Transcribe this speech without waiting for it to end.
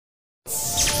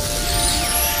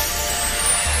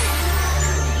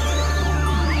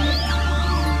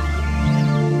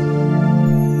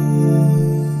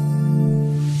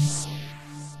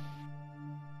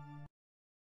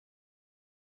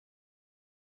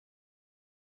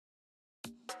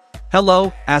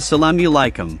Hello, Assalamu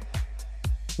alaikum.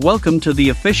 Welcome to the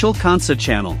official CapCut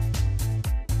channel.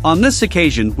 On this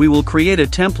occasion we will create a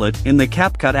template in the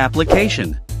CapCut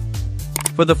application.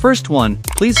 For the first one,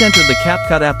 please enter the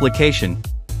CapCut application.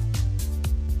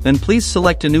 Then please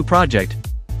select a new project.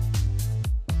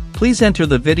 Please enter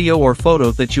the video or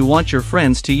photo that you want your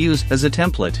friends to use as a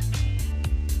template.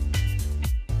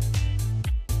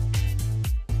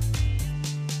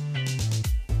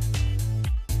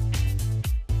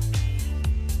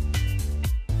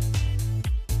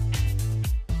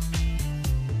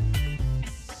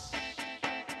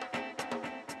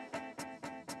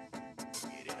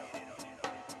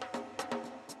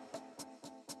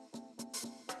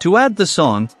 To add the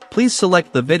song, please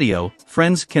select the video.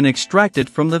 Friends can extract it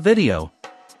from the video.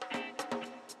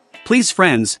 Please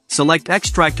friends, select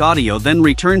extract audio, then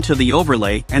return to the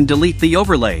overlay and delete the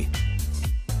overlay.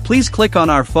 Please click on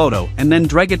our photo and then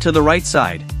drag it to the right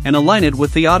side and align it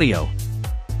with the audio.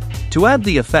 To add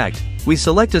the effect, we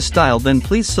select a style, then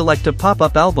please select a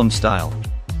pop-up album style.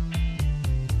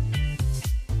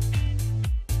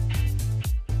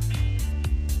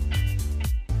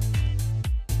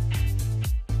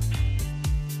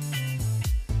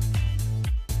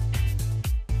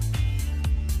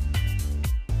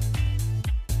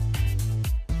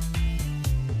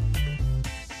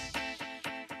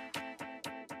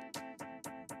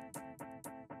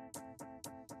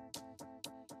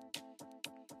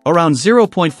 Around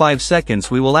 0.5 seconds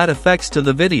we will add effects to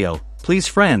the video. Please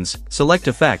friends, select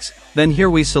effects, then here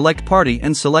we select party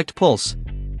and select pulse.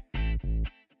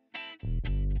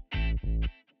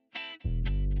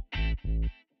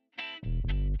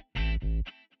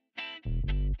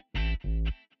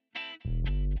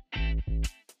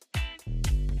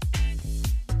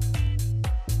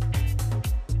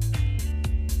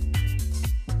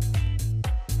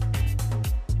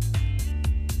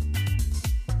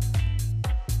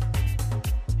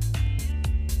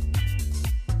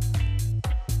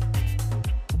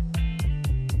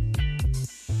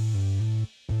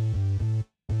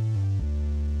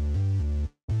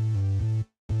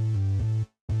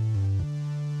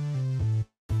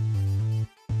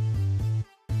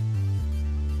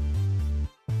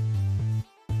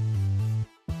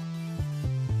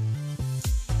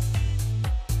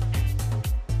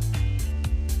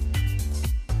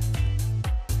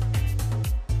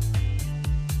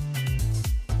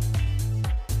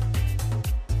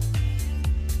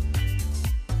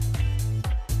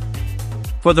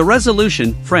 For the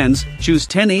resolution, friends, choose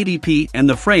 1080p and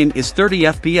the frame is 30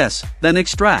 fps, then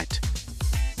extract.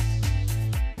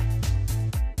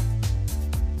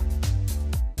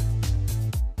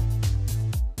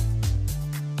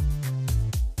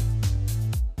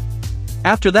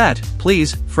 After that,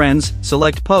 please, friends,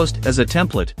 select post as a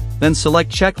template, then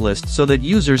select checklist so that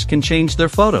users can change their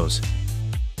photos.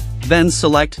 Then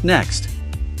select next.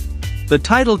 The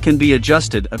title can be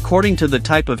adjusted according to the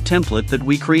type of template that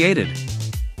we created.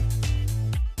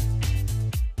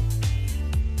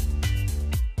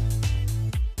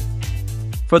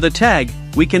 For the tag,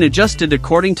 we can adjust it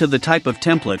according to the type of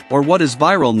template or what is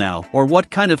viral now or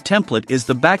what kind of template is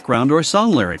the background or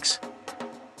song lyrics.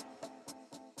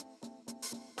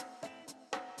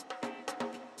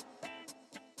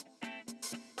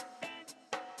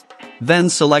 Then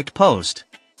select post.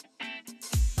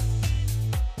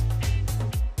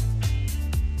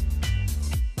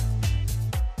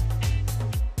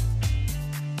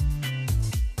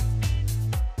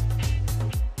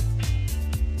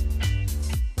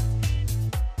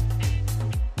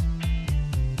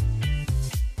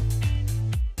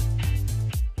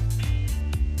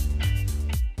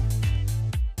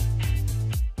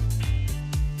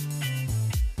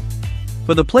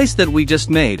 For the place that we just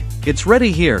made, it's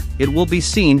ready here, it will be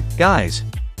seen, guys.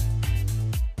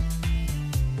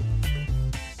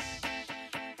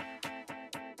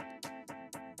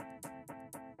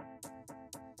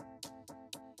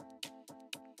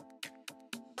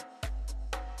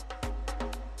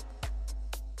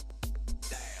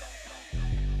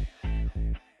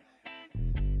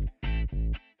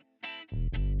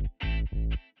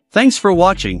 Thanks for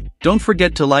watching. Don't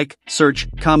forget to like, search,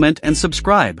 comment and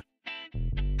subscribe.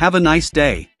 Have a nice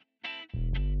day.